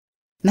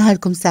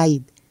نهاركم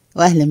سعيد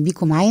وأهلا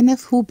بيكم معانا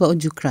في هوبا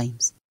أوديو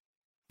كرايمز.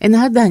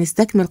 النهاردة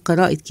هنستكمل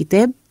قراءة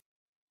كتاب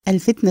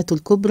الفتنة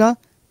الكبرى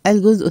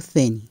الجزء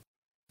الثاني،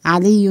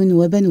 علي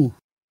وبنوه،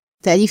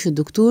 تأليف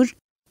الدكتور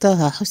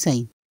طه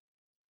حسين.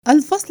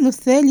 الفصل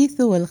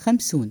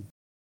 53.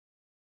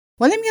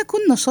 ولم يكن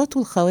نشاط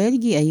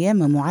الخوارج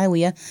أيام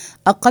معاوية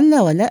أقل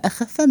ولا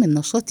أخف من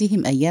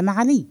نشاطهم أيام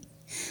علي،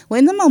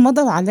 وإنما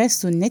مضوا على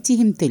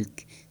سنتهم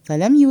تلك،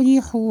 فلم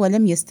يريحوا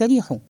ولم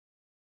يستريحوا.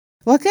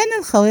 وكان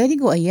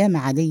الخوارج أيام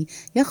علي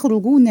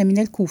يخرجون من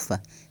الكوفة،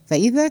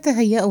 فإذا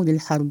تهيأوا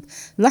للحرب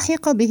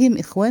لحق بهم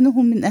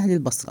إخوانهم من أهل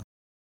البصرة.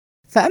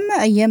 فأما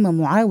أيام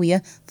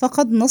معاوية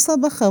فقد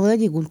نصب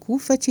خوارج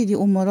الكوفة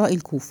لأمراء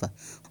الكوفة،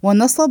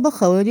 ونصب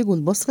خوارج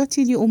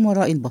البصرة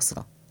لأمراء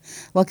البصرة،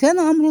 وكان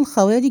أمر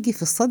الخوارج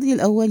في الصدر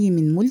الأول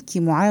من ملك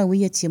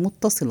معاوية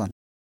متصلا،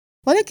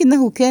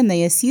 ولكنه كان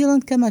يسيرا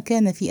كما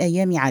كان في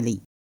أيام علي.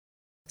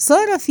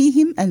 صار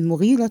فيهم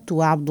المغيرة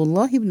وعبد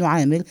الله بن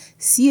عامر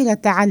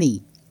سيرة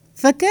علي،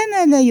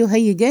 فكان لا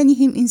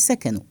يهيجانهم إن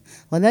سكنوا،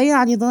 ولا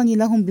يعرضان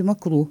لهم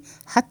بمكروه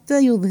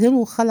حتى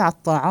يظهروا خلع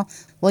الطاعة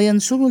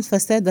وينشروا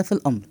الفساد في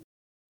الأمر.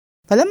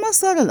 فلما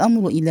صار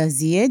الأمر إلى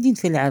زياد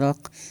في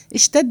العراق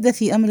اشتد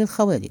في أمر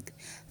الخوارج،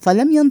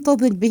 فلم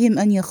ينتظر بهم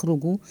أن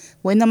يخرجوا،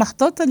 وإنما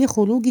احتاط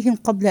لخروجهم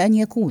قبل أن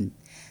يكون،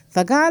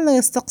 فجعل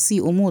يستقصي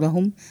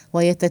أمورهم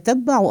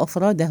ويتتبع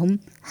أفرادهم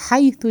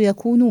حيث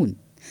يكونون،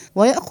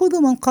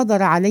 ويأخذ من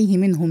قدر عليه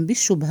منهم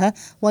بالشبهة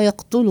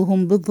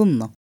ويقتلهم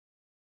بالظنة.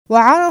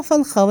 وعرف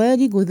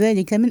الخوارج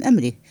ذلك من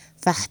أمره،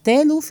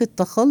 فاحتالوا في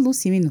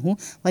التخلص منه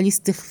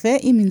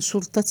والاستخفاء من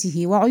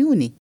شرطته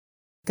وعيونه،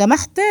 كما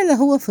احتال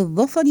هو في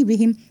الظفر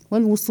بهم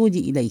والوصول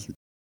إليهم.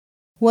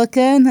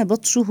 وكان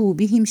بطشه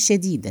بهم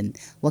شديدا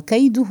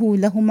وكيده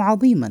لهم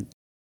عظيما،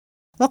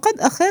 وقد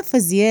أخاف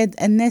زياد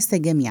الناس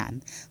جميعا،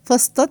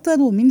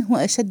 فاستتروا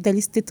منه أشد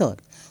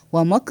الاستتار،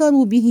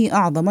 ومكروا به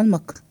أعظم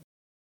المكر.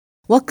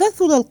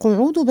 وكثر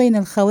القعود بين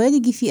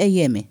الخوارج في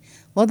أيامه،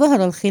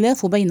 وظهر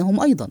الخلاف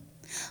بينهم أيضا،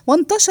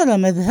 وانتشر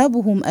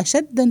مذهبهم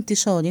أشد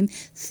انتشار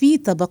في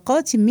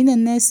طبقات من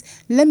الناس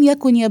لم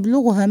يكن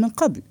يبلغها من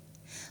قبل.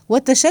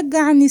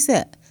 وتشجع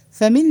النساء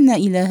فملن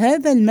إلى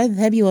هذا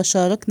المذهب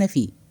وشاركن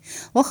فيه،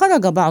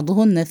 وخرج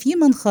بعضهن في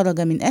من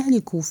خرج من أهل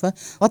الكوفة،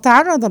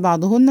 وتعرض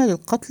بعضهن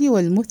للقتل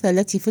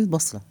والمثلة في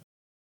البصرة.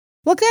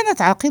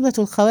 وكانت عاقبة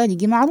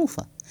الخوارج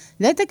معروفة،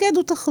 لا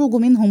تكاد تخرج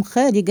منهم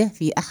خارجة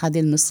في أحد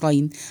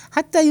المصرين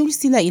حتى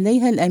يرسل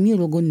إليها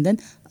الأمير جندا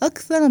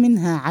أكثر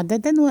منها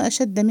عددا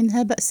وأشد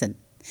منها بأسا،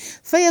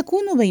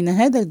 فيكون بين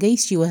هذا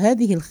الجيش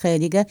وهذه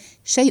الخارجة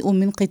شيء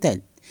من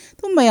قتال،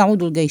 ثم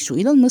يعود الجيش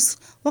إلى مصر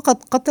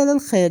وقد قتل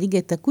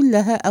الخارجة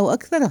كلها أو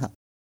أكثرها.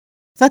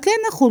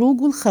 فكان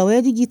خروج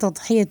الخوارج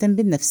تضحية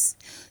بالنفس،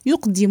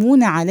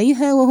 يقدمون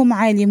عليها وهم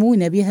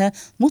عالمون بها،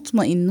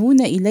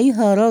 مطمئنون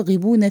إليها،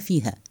 راغبون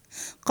فيها،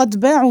 قد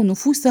باعوا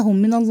نفوسهم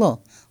من الله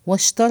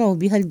واشتروا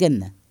بها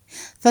الجنة.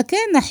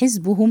 فكان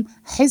حزبهم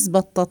حزب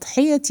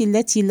التضحية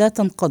التي لا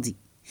تنقضي،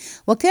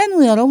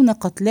 وكانوا يرون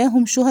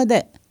قتلاهم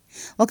شهداء.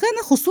 وكان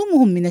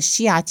خصومهم من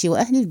الشيعة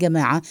وأهل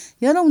الجماعة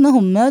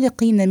يرونهم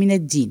مارقين من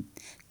الدين،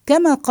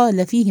 كما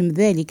قال فيهم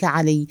ذلك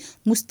علي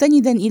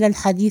مستندا إلى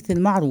الحديث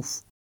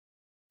المعروف.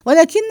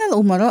 ولكن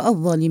الأمراء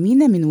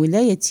الظالمين من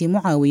ولاية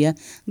معاوية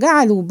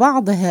جعلوا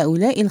بعض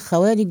هؤلاء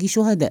الخوارج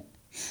شهداء،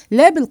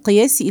 لا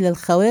بالقياس إلى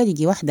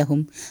الخوارج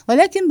وحدهم،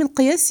 ولكن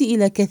بالقياس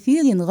إلى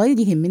كثير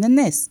غيرهم من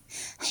الناس،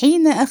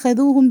 حين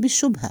أخذوهم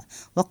بالشبهة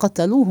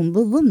وقتلوهم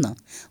بالظنة،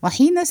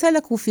 وحين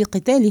سلكوا في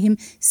قتالهم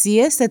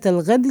سياسة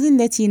الغدر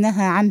التي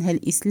نهى عنها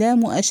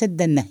الإسلام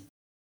أشد النهي،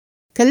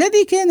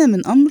 كالذي كان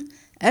من أمر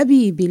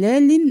أبي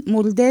بلال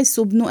مرداس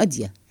بن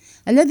أدية،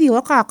 الذي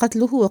وقع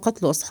قتله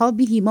وقتل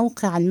أصحابه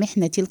موقع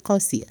المحنة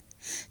القاسية،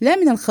 لا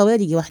من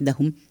الخوارج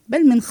وحدهم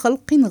بل من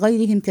خلق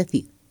غيرهم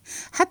كثير.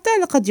 حتى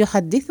لقد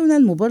يحدثنا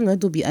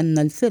المبرد بأن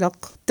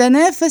الفرق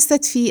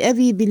تنافست في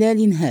أبي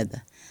بلال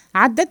هذا،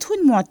 عدته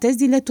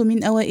المعتزلة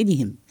من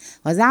أوائلهم،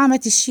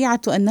 وزعمت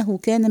الشيعة أنه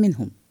كان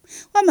منهم.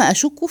 وما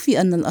أشك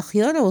في أن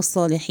الأخيار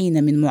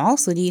والصالحين من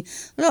معاصري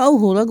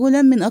رأوه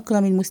رجلا من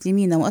أكرم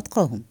المسلمين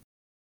وأتقاهم.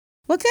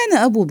 وكان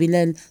أبو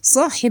بلال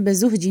صاحب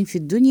زهد في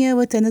الدنيا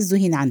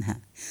وتنزه عنها،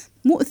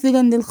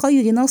 مؤثرا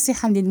للخير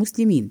ناصحا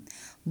للمسلمين،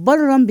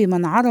 برا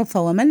بمن عرف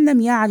ومن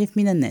لم يعرف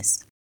من الناس.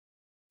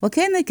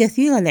 وكان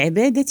كثير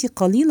العبادة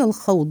قليل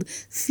الخوض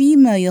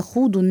فيما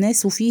يخوض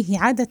الناس فيه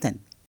عادة.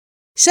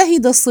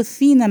 شهد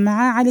الصفين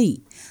مع علي،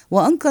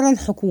 وأنكر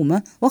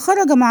الحكومة،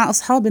 وخرج مع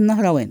أصحاب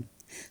النهروان،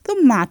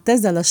 ثم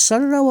اعتزل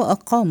الشر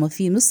وأقام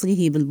في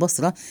مصره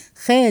بالبصرة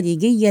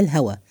خارجي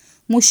الهوى،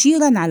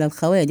 مشيرا على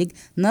الخوارج،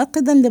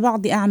 ناقدا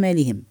لبعض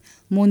أعمالهم،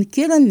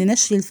 منكرا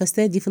لنشر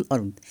الفساد في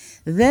الأرض،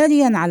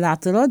 ذاريا على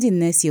اعتراض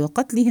الناس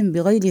وقتلهم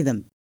بغير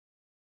ذنب.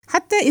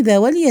 حتى إذا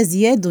ولي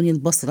زياد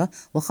البصرة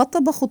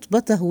وخطب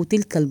خطبته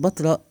تلك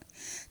البطراء،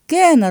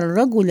 كان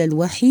الرجل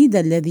الوحيد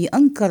الذي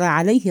أنكر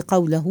عليه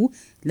قوله: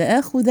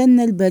 لآخذن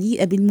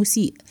البريء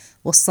بالمسيء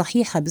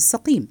والصحيح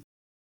بالسقيم.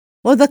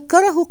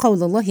 وذكره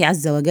قول الله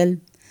عز وجل: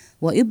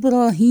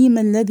 وإبراهيم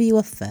الذي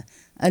وفى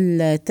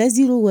ألا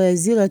تزر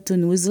وازرة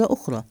وزر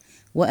أخرى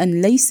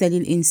وأن ليس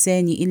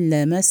للإنسان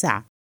إلا ما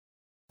سعى.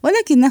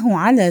 ولكنه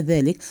على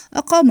ذلك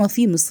أقام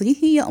في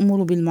مصره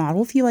يأمر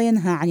بالمعروف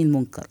وينهى عن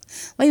المنكر،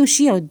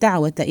 ويشيع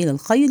الدعوة إلى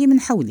الخير من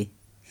حوله.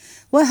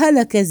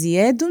 وهلك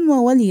زياد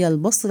وولي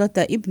البصرة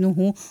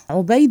ابنه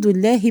عبيد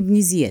الله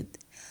بن زياد،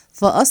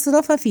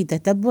 فأسرف في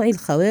تتبع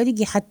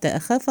الخوارج حتى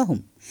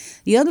أخافهم،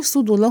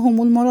 يرصد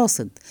لهم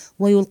المراصد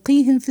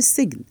ويلقيهم في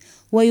السجن،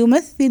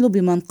 ويمثل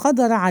بمن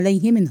قدر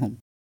عليه منهم.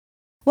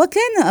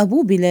 وكان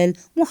أبو بلال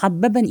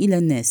محببا إلى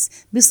الناس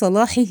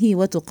بصلاحه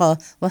وتقاه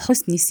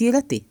وحسن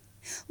سيرته،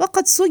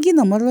 وقد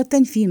سجن مرة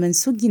في من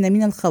سجن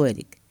من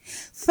الخوارج،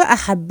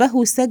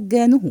 فأحبه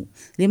سجانه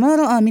لما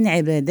رأى من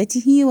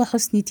عبادته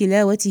وحسن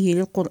تلاوته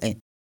للقرآن،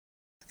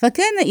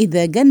 فكان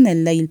إذا جن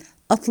الليل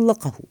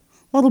أطلقه،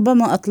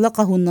 وربما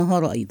أطلقه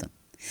النهار أيضا،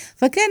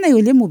 فكان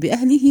يلم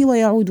بأهله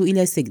ويعود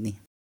إلى سجنه.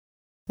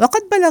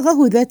 وقد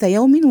بلغه ذات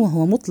يوم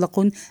وهو مطلق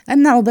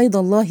أن عبيد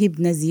الله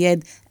بن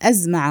زياد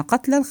أزمع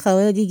قتل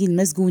الخوارج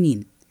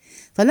المسجونين،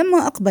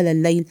 فلما أقبل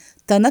الليل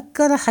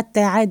تنكر حتى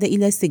عاد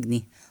إلى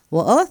سجنه،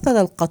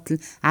 وآثر القتل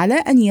على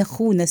أن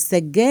يخون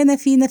السجان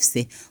في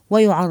نفسه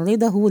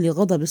ويعرضه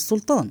لغضب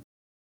السلطان.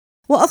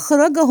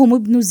 وأخرجهم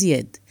ابن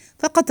زياد،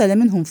 فقتل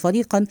منهم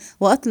فريقا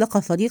وأطلق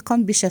فريقا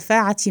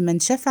بشفاعة من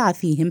شفع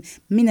فيهم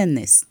من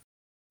الناس.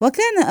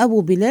 وكان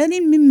أبو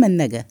بلال ممن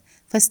نجا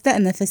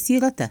فاستأنف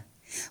سيرته،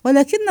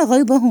 ولكن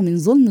غيظه من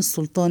ظلم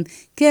السلطان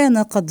كان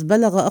قد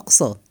بلغ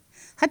أقصاه،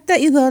 حتى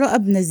إذا رأى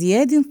ابن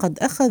زياد قد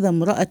أخذ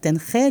امرأة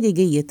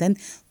خارجية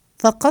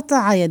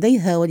فقطع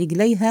يديها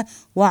ورجليها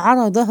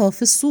وعرضها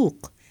في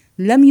السوق،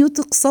 لم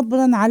يطق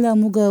صبرا على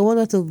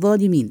مجاورة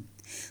الظالمين،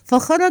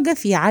 فخرج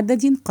في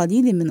عدد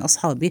قليل من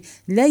أصحابه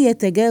لا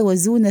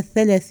يتجاوزون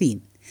 30،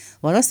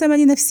 ورسم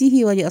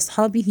لنفسه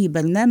ولأصحابه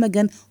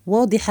برنامجا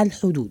واضح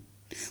الحدود،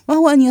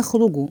 وهو أن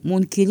يخرجوا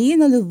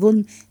منكرين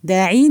للظلم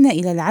داعين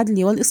إلى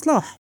العدل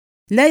والإصلاح،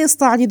 لا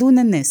يستعرضون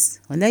الناس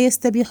ولا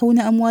يستبيحون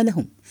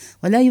أموالهم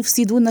ولا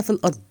يفسدون في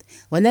الأرض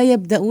ولا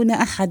يبدأون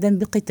أحدا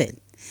بقتال،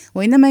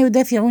 وإنما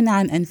يدافعون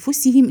عن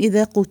أنفسهم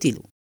إذا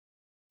قتلوا.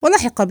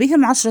 ولحق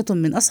بهم 10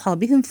 من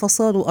أصحابهم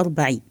فصاروا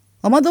 40،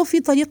 ومضوا في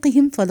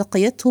طريقهم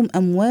فلقيتهم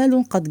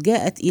أموال قد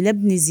جاءت إلى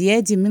ابن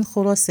زياد من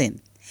خراسان،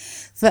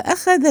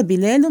 فأخذ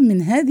بلال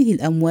من هذه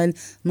الأموال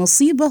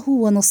نصيبه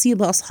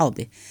ونصيب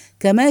أصحابه،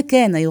 كما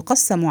كان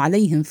يقسم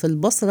عليهم في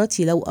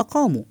البصرة لو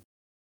أقاموا.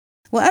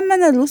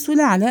 وأمن الرسل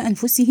على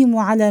أنفسهم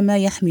وعلى ما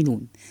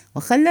يحملون،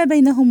 وخلى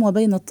بينهم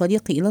وبين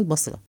الطريق إلى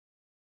البصرة.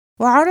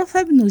 وعرف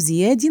ابن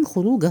زياد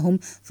خروجهم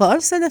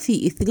فأرسل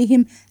في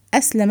إثرهم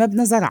أسلم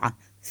بن زرعة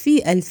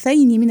في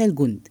 2000 من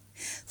الجند،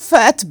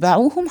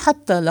 فأتبعوهم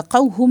حتى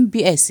لقوهم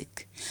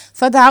بآسك،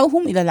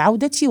 فدعوهم إلى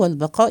العودة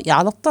والبقاء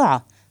على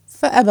الطاعة،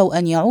 فأبوا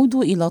أن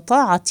يعودوا إلى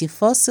طاعة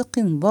فاسق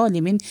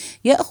ظالم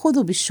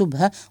يأخذ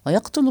بالشبهة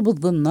ويقتل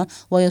بالظن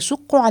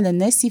ويشق على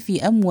الناس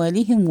في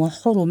أموالهم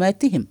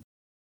وحرماتهم.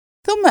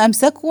 ثم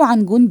أمسكوا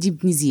عن جند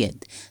ابن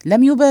زياد،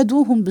 لم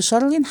يبادوهم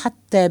بشر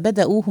حتى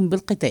بدأوهم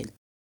بالقتال.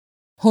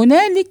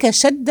 هنالك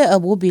شد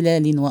أبو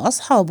بلال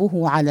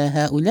وأصحابه على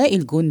هؤلاء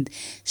الجند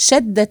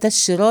شدة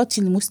الشراط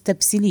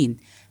المستبسلين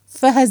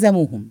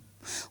فهزموهم،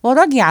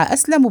 ورجع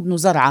أسلم بن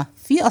زرعة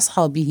في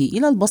أصحابه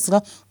إلى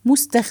البصرة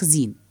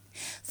مستخزين،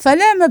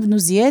 فلام ابن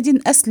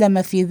زياد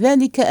أسلم في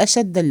ذلك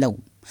أشد اللوم،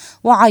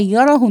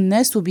 وعيره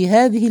الناس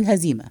بهذه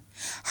الهزيمة،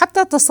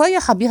 حتى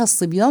تصايح بها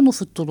الصبيان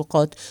في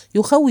الطرقات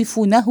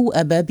يخوفونه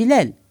أبا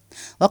بلال.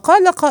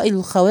 وقال قائل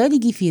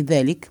الخوارج في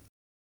ذلك: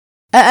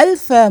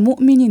 أألف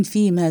مؤمن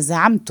فيما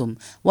زعمتم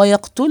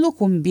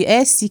ويقتلكم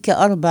بآسك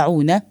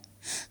 40؟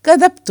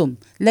 كذبتم،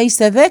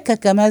 ليس ذاك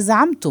كما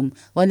زعمتم،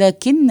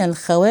 ولكن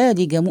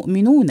الخوارج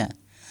مؤمنون،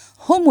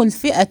 هم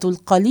الفئة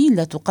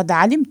القليلة قد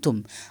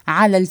علمتم،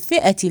 على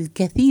الفئة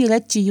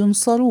الكثيرة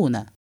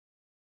ينصرون،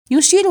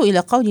 يشير إلى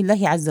قول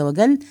الله عز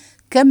وجل: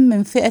 كم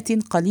من فئة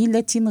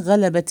قليلة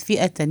غلبت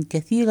فئة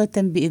كثيرة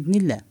بإذن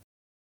الله.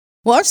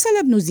 وأرسل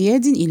ابن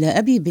زياد إلى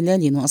أبي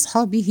بلال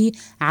وأصحابه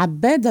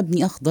عباد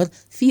بن أخضر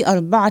في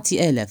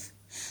 4000،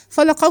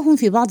 فلقوهم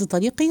في بعض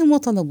طريقهم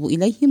وطلبوا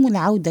إليهم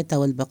العودة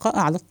والبقاء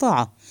على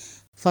الطاعة،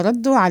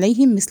 فردوا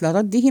عليهم مثل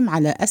ردهم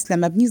على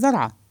أسلم بن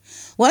زرعة،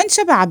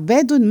 وأنشب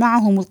عباد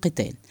معهم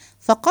القتال،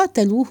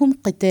 فقاتلوهم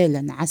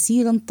قتالا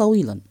عسيرا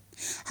طويلا،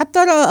 حتى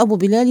رأى أبو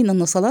بلال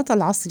أن صلاة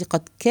العصر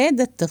قد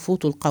كادت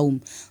تفوت القوم،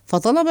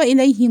 فطلب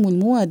إليهم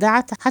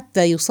الموادعة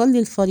حتى يصلي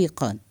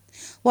الفريقان،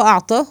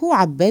 وأعطاه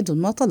عباد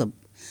ما طلب،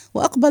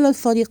 وأقبل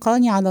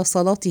الفريقان على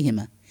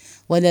صلاتهما،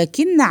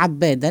 ولكن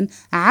عبادا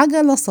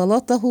عجل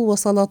صلاته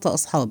وصلاة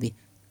أصحابه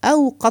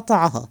أو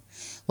قطعها،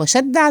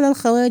 وشد على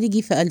الخوارج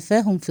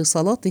فألفاهم في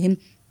صلاتهم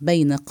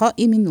بين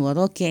قائم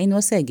وراكع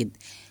وساجد،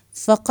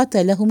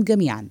 فقتلهم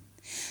جميعا،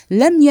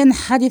 لم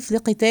ينحرف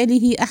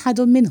لقتاله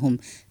أحد منهم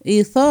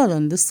إيثارا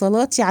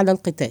للصلاة على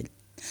القتال.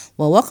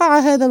 ووقع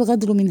هذا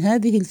الغدر من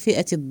هذه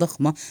الفئة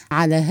الضخمة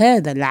على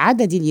هذا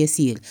العدد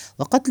اليسير،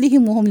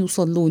 وقتلهم وهم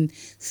يصلون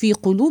في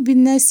قلوب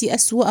الناس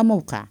أسوأ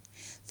موقع.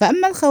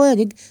 فأما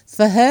الخوارج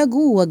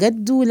فهاجوا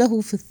وجدوا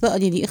له في الثأر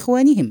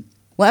لإخوانهم،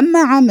 وأما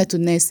عامة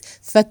الناس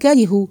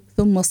فكرهوا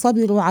ثم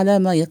صبروا على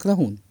ما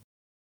يكرهون.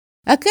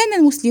 أكان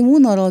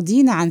المسلمون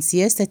راضين عن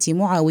سياسة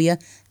معاوية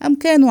أم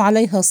كانوا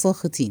عليها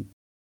ساخطين؟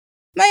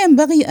 ما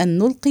ينبغي أن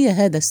نلقي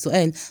هذا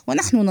السؤال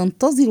ونحن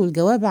ننتظر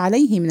الجواب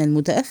عليه من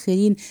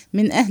المتأخرين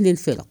من أهل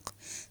الفرق،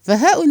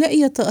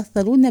 فهؤلاء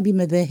يتأثرون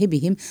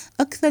بمذاهبهم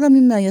أكثر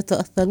مما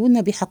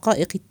يتأثرون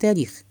بحقائق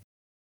التاريخ.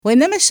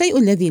 وإنما الشيء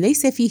الذي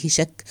ليس فيه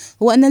شك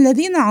هو أن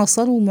الذين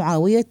عاصروا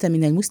معاوية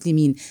من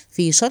المسلمين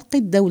في شرق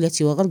الدولة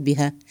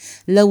وغربها،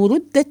 لو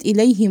ردت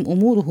إليهم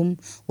أمورهم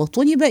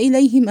وطلب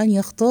إليهم أن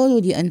يختاروا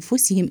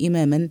لأنفسهم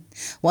إماما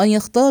وأن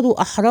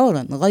يختاروا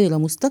أحرارا غير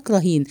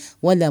مستكرهين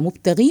ولا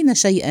مبتغين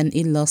شيئا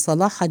إلا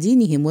صلاح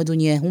دينهم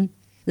ودنياهم،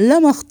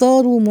 لما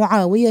اختاروا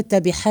معاوية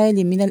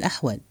بحال من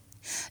الأحوال،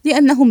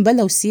 لأنهم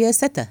بلوا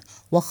سياسته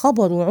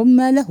وخبروا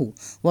عماله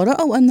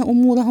ورأوا أن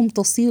أمورهم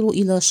تصير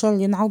إلى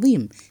شر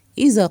عظيم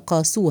إذا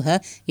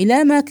قاسوها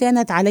إلى ما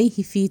كانت عليه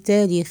في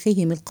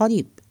تاريخهم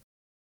القريب.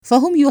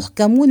 فهم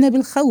يحكمون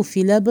بالخوف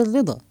لا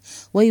بالرضا،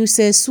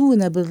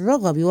 ويساسون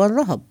بالرغب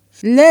والرهب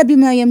لا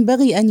بما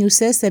ينبغي أن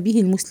يساس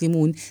به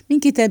المسلمون من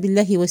كتاب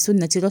الله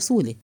وسنة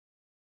رسوله.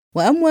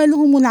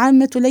 وأموالهم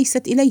العامة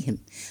ليست إليهم،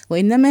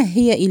 وإنما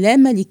هي إلى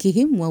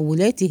ملكهم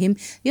وولاتهم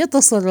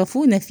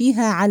يتصرفون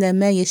فيها على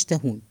ما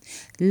يشتهون،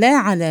 لا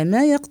على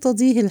ما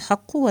يقتضيه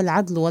الحق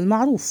والعدل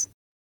والمعروف.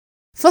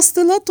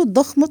 فالصلات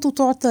الضخمة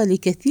تعطى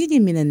لكثير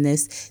من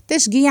الناس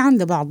تشجيعا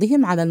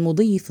لبعضهم على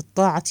المضي في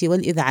الطاعة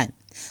والإذعان،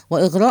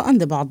 وإغراء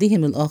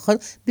لبعضهم الآخر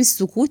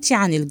بالسكوت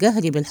عن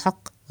الجهر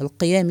بالحق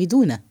والقيام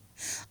دونه.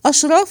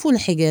 أشراف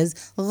الحجاز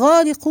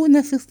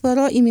غارقون في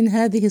الثراء من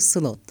هذه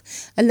الصلات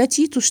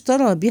التي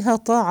تشترى بها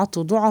طاعة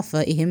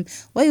ضعفائهم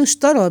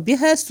ويشترى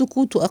بها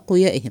سكوت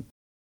أقويائهم.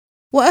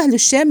 وأهل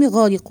الشام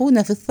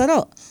غارقون في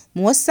الثراء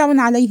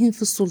موسع عليهم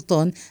في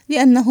السلطان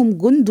لأنهم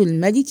جند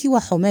الملك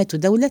وحماة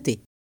دولته.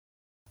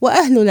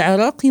 وأهل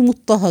العراق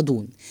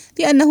مضطهدون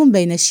لأنهم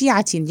بين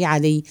شيعة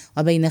لعلي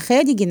وبين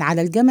خارج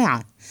على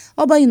الجماعة،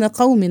 وبين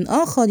قوم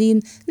آخرين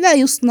لا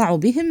يصنع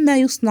بهم ما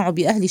يصنع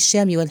بأهل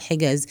الشام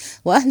والحجاز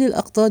وأهل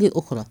الأقطار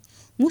الأخرى،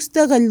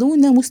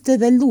 مستغلون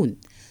مستذلون،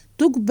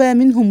 تجبى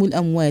منهم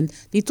الأموال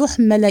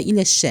لتحمل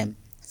إلى الشام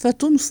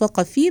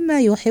فتنفق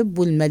فيما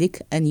يحب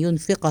الملك أن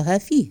ينفقها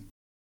فيه.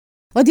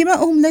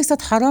 ودماؤهم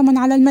ليست حراما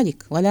على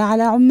الملك ولا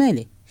على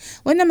عماله،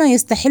 وإنما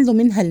يستحل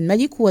منها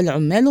الملك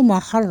والعمال ما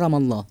حرم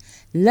الله،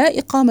 لا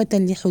إقامة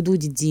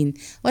لحدود الدين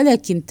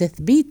ولكن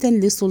تثبيتا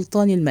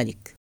لسلطان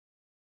الملك.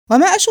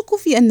 وما أشك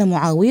في أن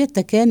معاوية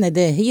كان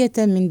داهية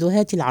من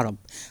دهاة العرب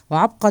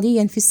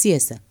وعبقريا في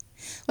السياسة،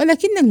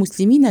 ولكن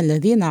المسلمين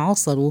الذين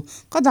عاصروا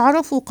قد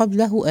عرفوا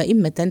قبله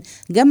أئمة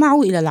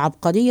جمعوا إلى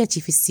العبقرية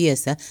في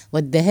السياسة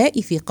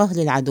والدهاء في قهر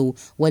العدو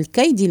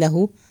والكيد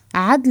له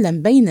عدلا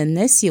بين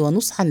الناس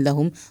ونصحا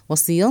لهم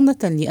وصيانة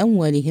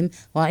لأموالهم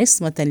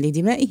وعصمة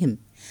لدمائهم.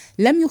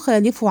 لم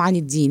يخالفوا عن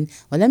الدين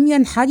ولم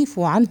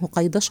ينحرفوا عنه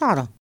قيد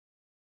شعرة.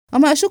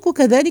 وما أشك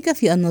كذلك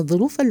في أن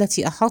الظروف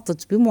التي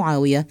أحاطت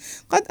بمعاوية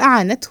قد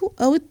أعانته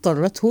أو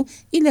اضطرته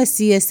إلى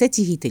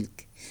سياسته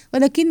تلك،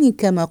 ولكني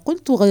كما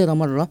قلت غير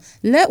مرة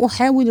لا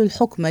أحاول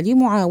الحكم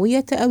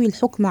لمعاوية أو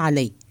الحكم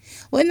عليه،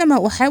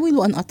 وإنما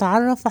أحاول أن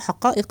أتعرف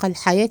حقائق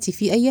الحياة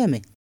في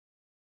أيامه.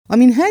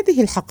 ومن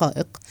هذه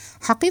الحقائق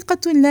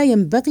حقيقة لا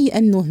ينبغي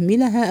أن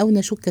نهملها أو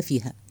نشك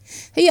فيها،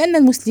 هي أن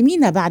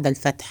المسلمين بعد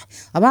الفتح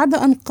وبعد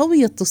أن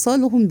قوي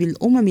اتصالهم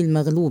بالأمم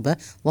المغلوبة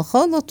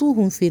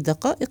وخالطوهم في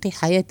دقائق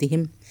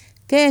حياتهم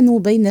كانوا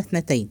بين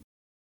اثنتين: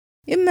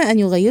 إما أن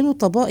يغيروا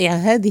طبائع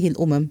هذه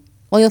الأمم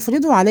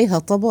ويفرضوا عليها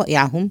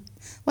طبائعهم،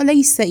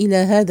 وليس إلى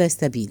هذا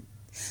سبيل،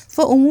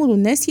 فأمور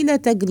الناس لا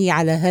تجري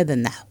على هذا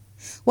النحو،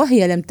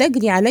 وهي لم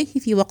تجري عليه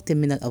في وقت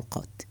من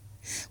الأوقات.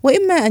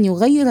 وإما أن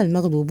يغير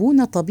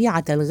المغلوبون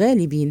طبيعة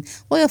الغالبين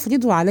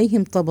ويفرضوا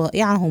عليهم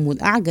طبائعهم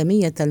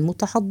الأعجمية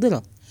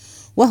المتحضرة،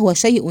 وهو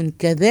شيء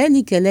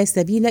كذلك لا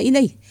سبيل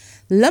إليه،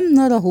 لم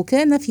نره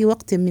كان في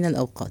وقت من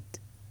الأوقات.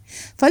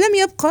 فلم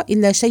يبقى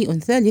إلا شيء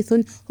ثالث،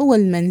 هو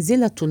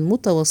المنزلة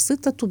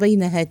المتوسطة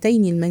بين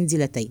هاتين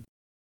المنزلتين،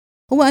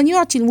 هو أن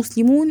يعطي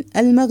المسلمون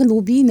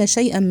المغلوبين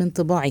شيئا من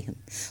طباعهم،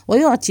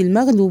 ويعطي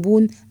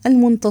المغلوبون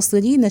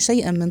المنتصرين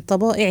شيئا من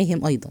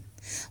طبائعهم أيضا،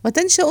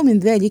 وتنشأ من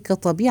ذلك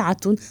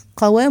طبيعة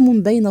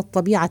قوام بين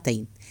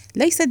الطبيعتين،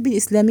 ليست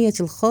بالإسلامية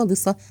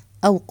الخالصة،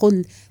 أو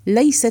قل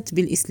ليست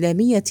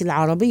بالإسلامية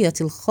العربية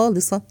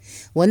الخالصة،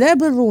 ولا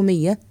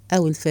بالرومية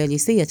أو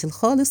الفارسية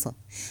الخالصة،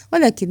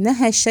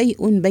 ولكنها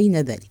شيء بين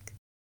ذلك.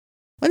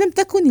 ولم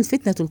تكن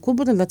الفتنة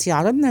الكبرى التي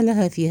عرضنا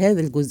لها في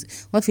هذا الجزء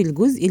وفي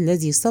الجزء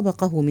الذي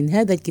سبقه من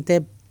هذا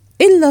الكتاب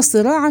إلا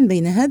صراعا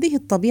بين هذه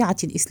الطبيعة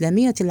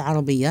الإسلامية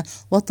العربية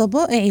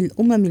وطبائع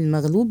الأمم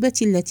المغلوبة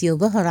التي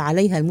ظهر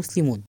عليها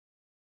المسلمون.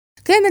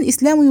 كان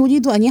الإسلام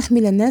يريد أن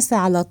يحمل الناس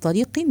على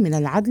طريق من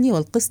العدل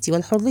والقسط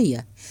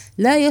والحرية،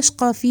 لا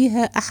يشقى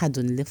فيها أحد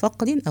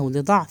لفقر أو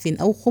لضعف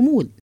أو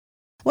خمول،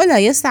 ولا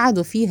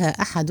يسعد فيها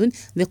أحد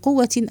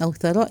لقوة أو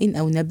ثراء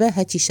أو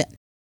نباهة شأن،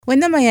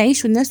 وإنما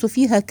يعيش الناس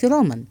فيها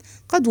كراما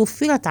قد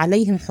وفرت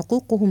عليهم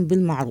حقوقهم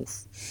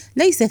بالمعروف،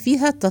 ليس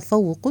فيها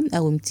تفوق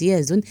أو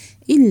امتياز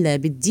إلا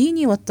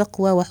بالدين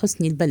والتقوى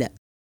وحسن البلاء.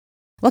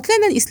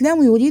 وكان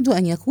الإسلام يريد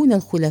أن يكون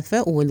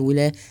الخلفاء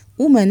والولاة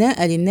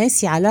أمناء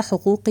للناس على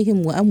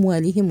حقوقهم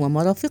وأموالهم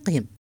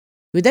ومرافقهم،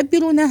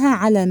 يدبرونها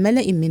على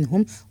ملأ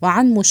منهم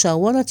وعن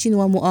مشاورة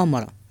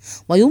ومؤامرة،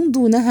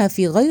 ويمضونها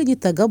في غير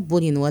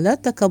تجبر ولا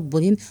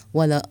تكبر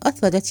ولا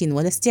أثرة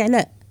ولا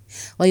استعلاء،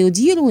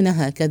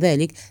 ويديرونها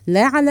كذلك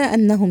لا على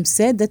أنهم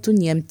سادة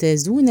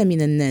يمتازون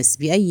من الناس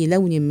بأي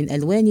لون من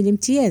ألوان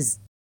الامتياز،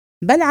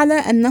 بل على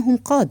أنهم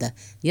قادة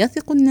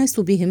يثق الناس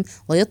بهم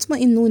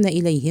ويطمئنون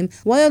إليهم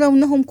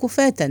ويرونهم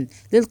كفاة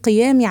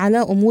للقيام على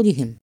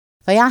أمورهم،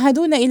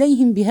 فيعهدون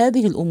إليهم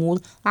بهذه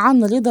الأمور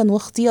عن رضا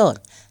واختيار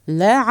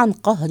لا عن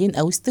قهر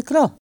أو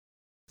استكراه،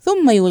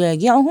 ثم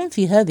يراجعهم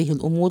في هذه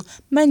الأمور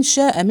من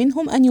شاء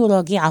منهم أن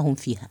يراجعهم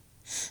فيها،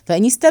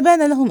 فإن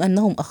استبان لهم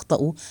أنهم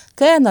أخطأوا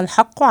كان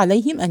الحق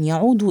عليهم أن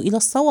يعودوا إلى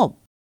الصواب،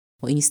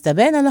 وإن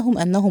استبان لهم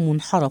أنهم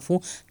انحرفوا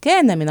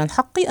كان من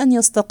الحق أن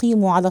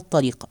يستقيموا على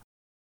الطريقة.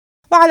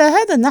 وعلى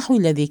هذا النحو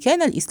الذي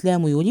كان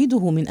الإسلام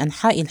يريده من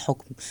أنحاء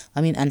الحكم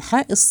ومن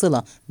أنحاء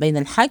الصلة بين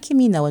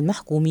الحاكمين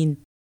والمحكومين،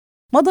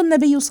 مضى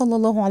النبي صلى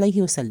الله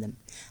عليه وسلم،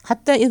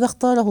 حتى إذا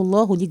اختاره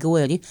الله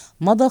لجواره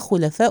مضى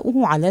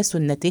خلفاؤه على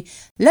سنته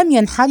لم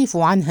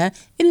ينحرفوا عنها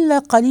إلا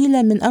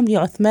قليلا من أمر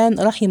عثمان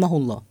رحمه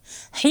الله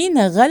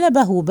حين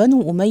غلبه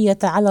بنو أمية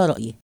على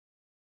رأيه،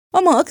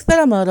 وما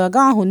أكثر ما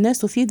راجعه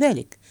الناس في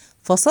ذلك،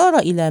 فصار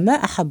إلى ما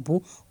أحبوا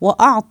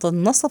وأعطى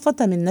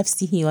النصفة من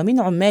نفسه ومن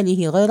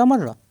عماله غير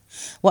مرة،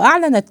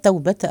 وأعلن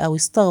التوبة أو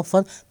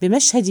استغفر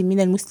بمشهد من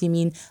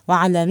المسلمين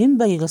وعلى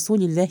منبر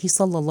رسول الله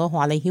صلى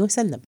الله عليه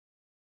وسلم.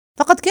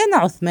 فقد كان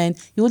عثمان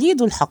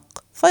يريد الحق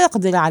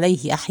فيقدر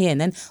عليه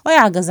أحيانا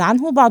ويعجز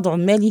عنه بعض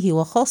عماله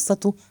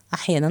وخاصته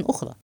أحيانا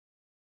أخرى،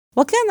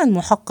 وكان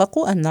المحقق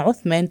أن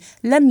عثمان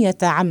لم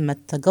يتعمد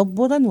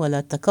تجبرا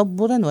ولا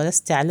تكبرا ولا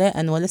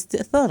استعلاء ولا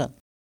استئثارا،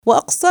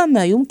 وأقصى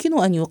ما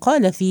يمكن أن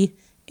يقال فيه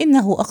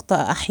إنه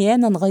أخطأ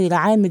أحيانا غير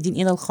عامد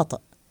إلى الخطأ،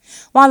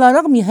 وعلى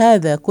رغم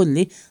هذا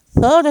كله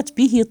ثارت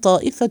به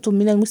طائفة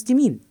من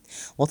المسلمين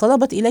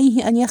وطلبت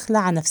إليه أن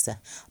يخلع نفسه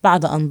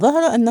بعد أن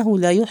ظهر أنه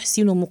لا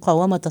يحسن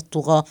مقاومة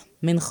الطغاة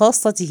من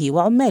خاصته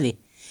وعماله،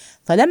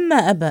 فلما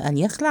أبى أن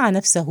يخلع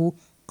نفسه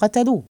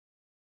قتلوه.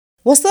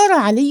 وصار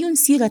علي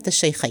سيرة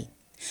الشيخين،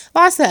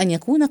 وعسى أن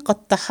يكون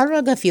قد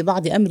تحرج في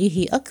بعض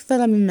أمره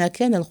أكثر مما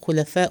كان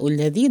الخلفاء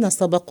الذين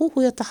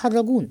سبقوه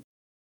يتحرجون،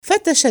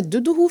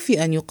 فتشدده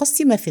في أن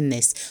يقسم في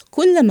الناس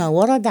كل ما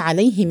ورد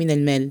عليه من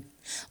المال،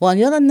 وأن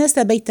يرى الناس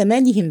بيت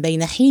مالهم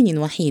بين حين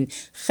وحين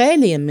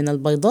خاليا من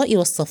البيضاء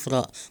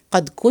والصفراء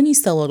قد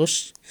كنس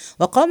ورش،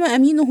 وقام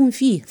أمينهم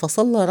فيه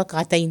فصلى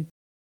ركعتين،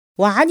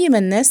 وعلم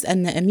الناس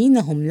أن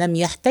أمينهم لم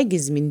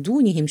يحتجز من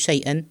دونهم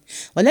شيئا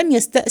ولم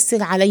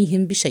يستأثر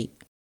عليهم بشيء.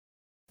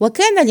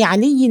 وكان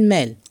لعلي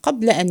مال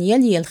قبل أن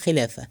يلي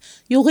الخلافة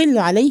يغل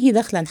عليه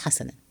دخلا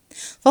حسنا،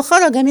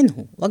 فخرج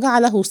منه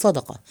وجعله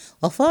صدقة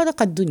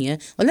وفارق الدنيا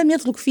ولم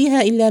يترك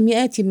فيها إلا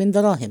مئات من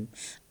دراهم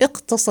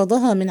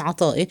اقتصدها من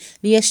عطائه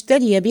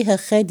ليشتري بها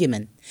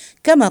خادما،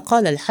 كما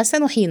قال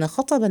الحسن حين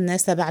خطب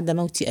الناس بعد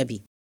موت أبيه: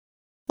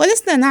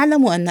 ولسنا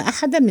نعلم أن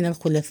أحدا من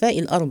الخلفاء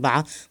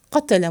الأربعة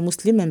قتل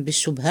مسلما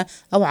بالشبهة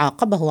أو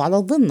عاقبه على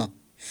الظنة،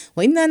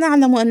 وإنا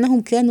نعلم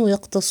أنهم كانوا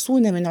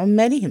يقتصون من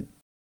عمالهم،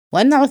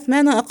 وأن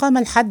عثمان أقام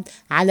الحد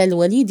على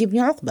الوليد بن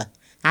عقبة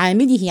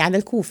عامله على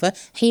الكوفة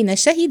حين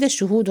شهد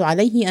الشهود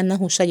عليه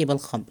أنه شرب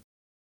الخمر،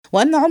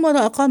 وأن عمر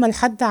أقام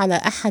الحد على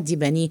أحد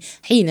بنيه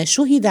حين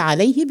شهد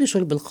عليه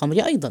بشرب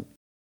الخمر أيضا،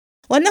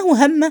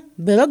 وأنه هم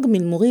برجم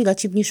المغيرة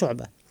بن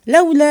شعبة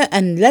لولا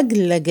أن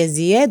لجلج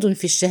زياد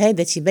في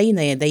الشهادة بين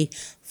يديه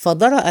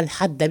فضرأ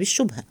الحد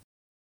بالشبهة.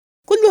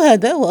 كل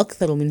هذا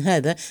وأكثر من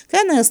هذا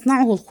كان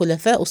يصنعه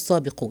الخلفاء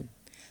السابقون،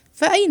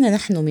 فأين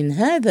نحن من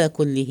هذا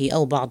كله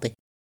أو بعضه؟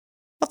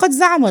 وقد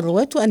زعم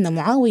الرواة أن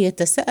معاوية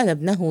سأل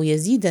ابنه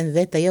يزيدا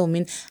ذات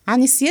يوم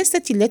عن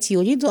السياسة التي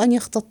يريد أن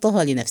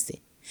يختطها لنفسه،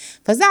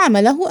 فزعم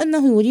له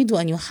أنه يريد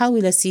أن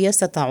يحاول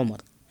سياسة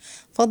عمر،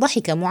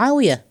 فضحك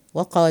معاوية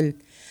وقال: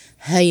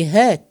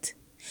 هيهات،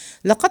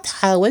 لقد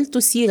حاولت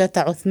سيرة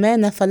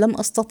عثمان فلم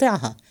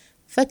أستطعها،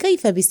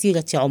 فكيف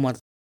بسيرة عمر؟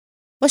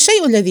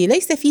 والشيء الذي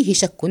ليس فيه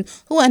شك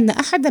هو أن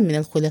أحدا من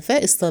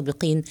الخلفاء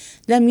السابقين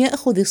لم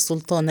يأخذ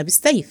السلطان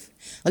بالسيف،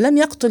 ولم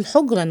يقتل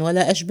حجرا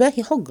ولا أشباه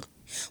حجر،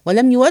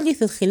 ولم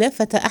يورث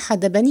الخلافة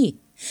أحد بنيه،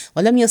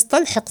 ولم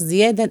يستلحق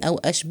زيادا أو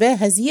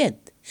أشباه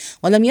زياد،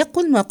 ولم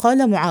يقل ما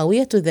قال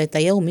معاوية ذات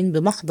يوم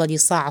بمحضر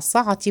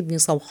صعصعة بن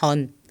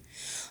صوحان: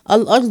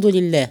 الأرض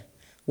لله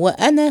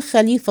وأنا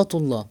خليفة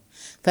الله،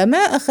 فما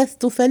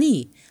أخذت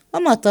فلي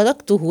وما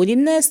تركته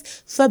للناس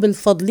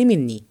فبالفضل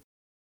مني،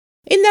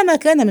 إلا ما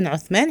كان من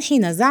عثمان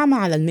حين زعم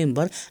على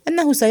المنبر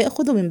أنه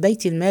سيأخذ من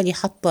بيت المال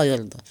حتى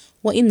يرضى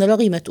وإن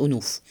رغمت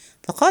أنوف،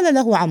 فقال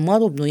له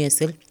عمار بن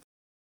ياسر: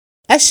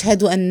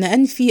 أشهد أن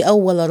أنفي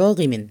أول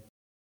راغم،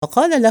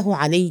 فقال له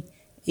علي: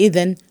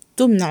 إذن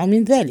تمنع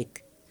من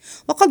ذلك.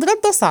 وقد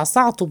رد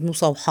صعصعة بن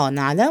صوحان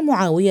على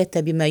معاوية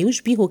بما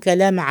يشبه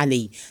كلام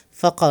علي،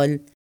 فقال: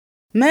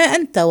 ما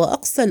أنت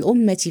وأقصى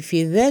الأمة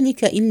في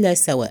ذلك إلا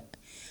سواء،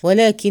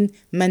 ولكن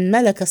من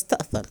ملك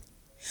استأثر.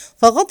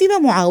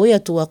 فغضب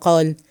معاوية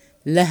وقال: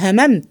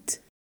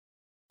 لهممت.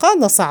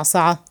 قال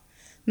صعصعة: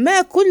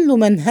 ما كل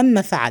من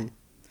هم فعل.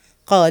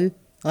 قال: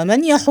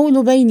 ومن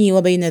يحول بيني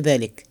وبين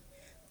ذلك؟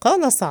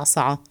 قال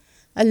صعصعة: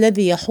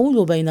 الذي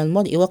يحول بين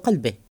المرء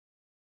وقلبه.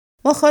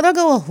 وخرج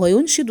وهو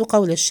ينشد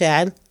قول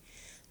الشاعر: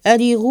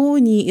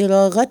 أريغوني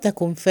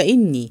إراغتكم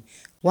فإني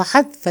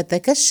وحذفة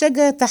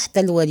كالشجا تحت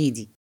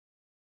الوريد.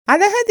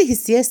 على هذه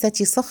السياسة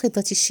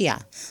سخطت الشيعة،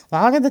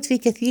 وعرضت في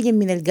كثير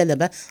من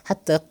الجلبة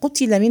حتى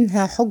قتل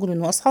منها حجر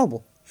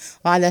وأصحابه.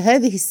 وعلى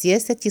هذه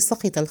السياسة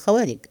سخط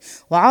الخوارج،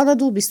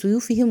 وعرضوا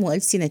بسيوفهم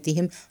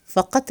وألسنتهم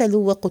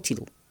فقتلوا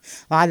وقتلوا.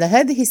 وعلى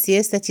هذه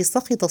السياسة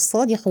سخط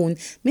الصالحون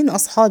من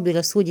أصحاب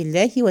رسول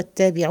الله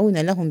والتابعون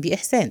لهم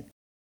بإحسان،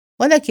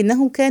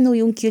 ولكنهم كانوا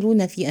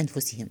ينكرون في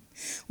أنفسهم،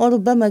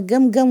 وربما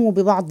جمجموا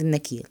ببعض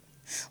النكير.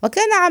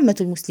 وكان عامة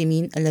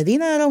المسلمين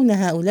الذين يرون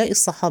هؤلاء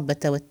الصحابة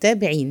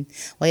والتابعين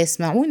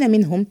ويسمعون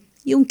منهم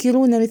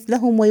ينكرون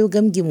مثلهم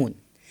ويجمجمون.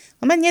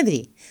 ومن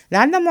يدري،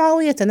 لعل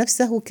معاوية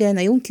نفسه كان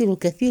ينكر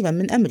كثيرا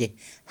من أمره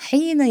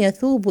حين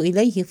يثوب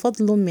إليه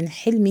فضل من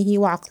حلمه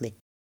وعقله،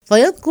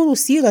 فيذكر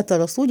سيرة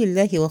رسول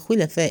الله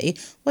وخلفائه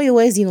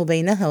ويوازن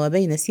بينها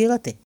وبين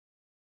سيرته.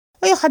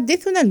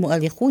 ويحدثنا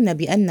المؤرخون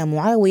بأن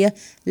معاوية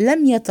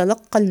لم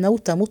يتلقى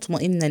الموت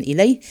مطمئنا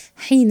إليه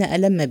حين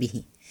ألم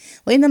به،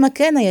 وإنما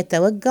كان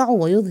يتوجع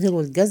ويظهر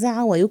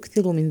الجزع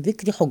ويكثر من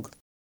ذكر حجر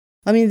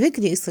ومن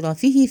ذكر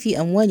إسرافه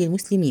في أموال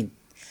المسلمين.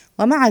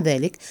 ومع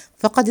ذلك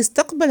فقد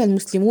استقبل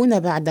المسلمون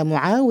بعد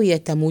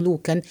معاوية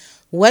ملوكا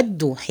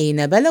ودوا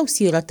حين بلوا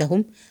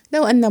سيرتهم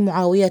لو أن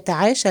معاوية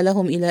عاش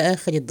لهم إلى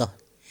آخر الدهر،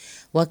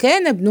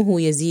 وكان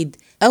ابنه يزيد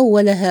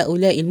أول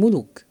هؤلاء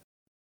الملوك.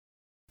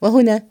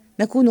 وهنا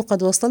نكون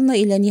قد وصلنا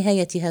إلى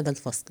نهاية هذا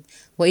الفصل،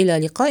 وإلى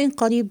لقاء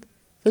قريب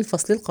في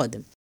الفصل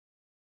القادم.